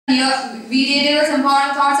Here, we did some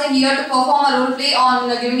important thoughts are here to perform a role play on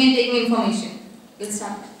giving and taking information. We'll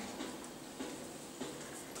start.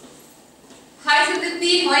 Hi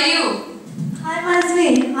Sudipti, how are you? Hi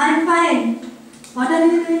Masvi, I'm fine. What are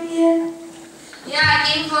you doing here? Yeah, I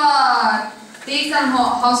came for take some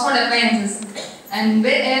household appliances. And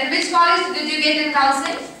in which college did you get in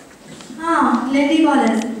counseling? Lady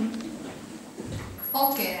College.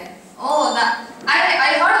 Okay. Oh, that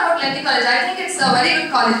I heard about Lenti College. I think it's a very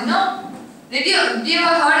good college, no? Did you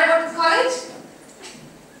ever heard about this college?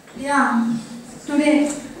 Yeah,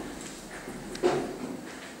 today.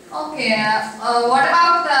 Okay. What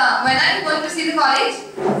about when are you going to see the college?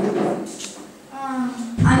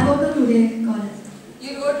 I go to today college.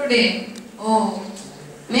 You go today. Oh.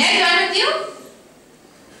 May I join with you?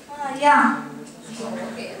 Yeah.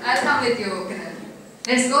 Okay. I'll come with you. Okay then.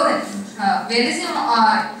 Let's go then. Where is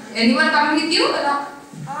anyone coming with you or not?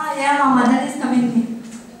 Yeah, my mother is coming here.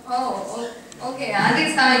 Oh, okay. Auntie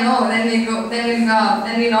is coming. Oh, then we go. Then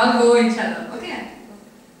we'll all go each other. Okay.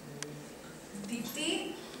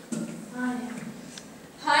 Deepti? Yeah.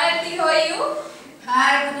 Hi, Auntie. How are you?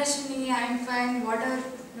 Hi Manashini, I'm fine. What are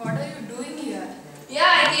you doing here?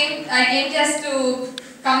 Yeah, I came just to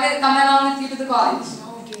come along with you to the college.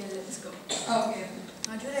 Okay, let's go. Okay.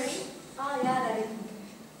 Are you ready? Yeah, ready.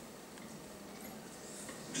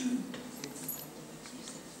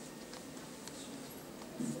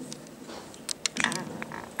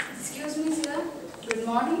 Excuse me, sir. Good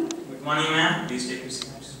morning. Good morning, ma'am. Please take your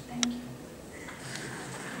seats. Thank you.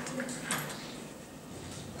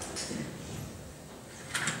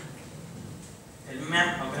 Tell me, ma'am,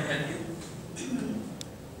 how can I help you?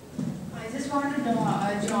 I just want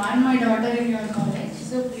to join my daughter in your college.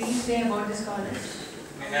 So please say about this college.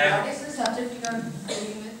 What is the subject you are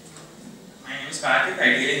dealing with? My name is Karthik. I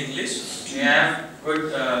deal in English. We have good.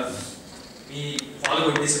 We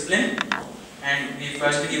follow good discipline, and we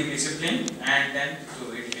first give discipline, and then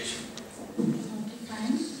do education. Okay,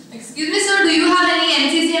 fine. Excuse me, sir. Do you have any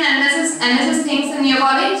NCC and NSS things in your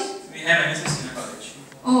college? We have NSS in the college.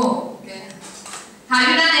 Oh, okay. Have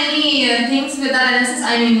you done any things with our NSS?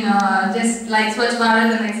 I mean, just like Swachh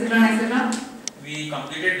Bharat and etc. etc. We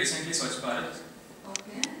completed recently Swachh Bharat.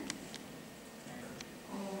 Okay.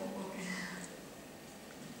 Oh, okay.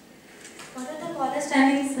 What are the college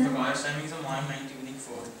timings, The sir? college timings are morning 9 to evening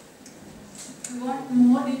 4. You want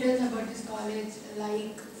more details about this college,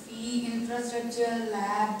 like fee, infrastructure,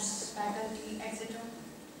 labs, faculty, etc.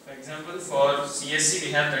 For example, for CSE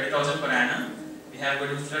we have 30,000 per annum. We have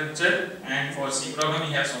good infrastructure, and for C program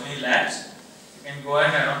we have so many labs. You can go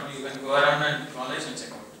around the college and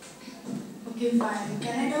check out. Okay, fine.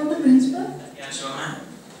 Can I talk to principal? Yeah, sure, ma'am.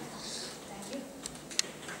 Thank you.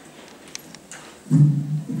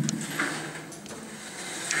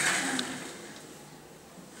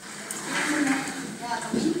 Yeah,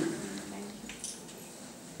 come in.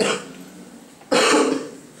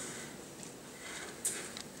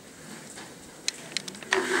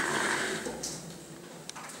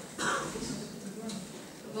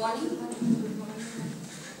 Good morning.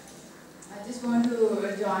 I just want to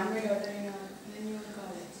join my daughter in a new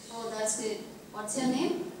college. Oh, that's good. What's your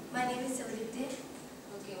name? My name is Samriti.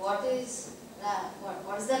 Okay. What is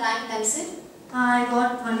the rank MCIT? I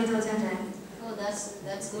got 20,000 rank. Oh,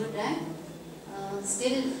 that's good rank.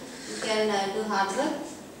 Still, you can do hard work.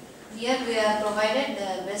 Here we are provided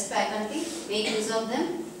the best faculty. Make use of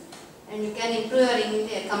them, and you can improve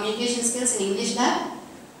your communication skills in English lab,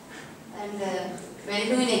 and well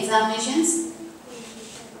do in examinations,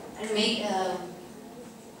 and make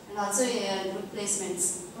and also good placements.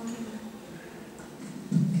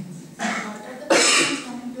 What are the persons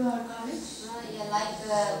coming to our college? Yeah, like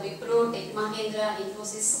Wipro, Tech Mahindra,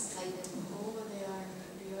 Infosys, like that. Oh, they are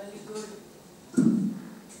really good.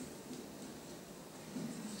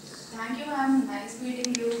 Thank you, ma'am. Nice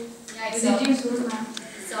meeting you. Yeah, Visit you soon, ma'am.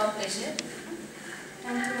 It's our pleasure.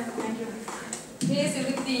 Thank you. Hey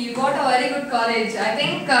Sudipti, you got a very good college. I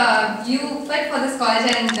think you fit for this college,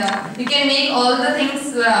 and you can make all the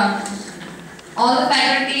things, all the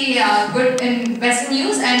faculty good in best in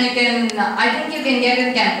use, and you can. I think you can get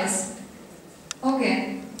in campus.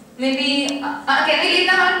 Okay. Maybe can we leave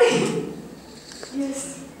now, auntie?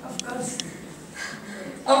 Yes, of course.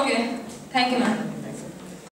 Okay. Thank you, ma'am.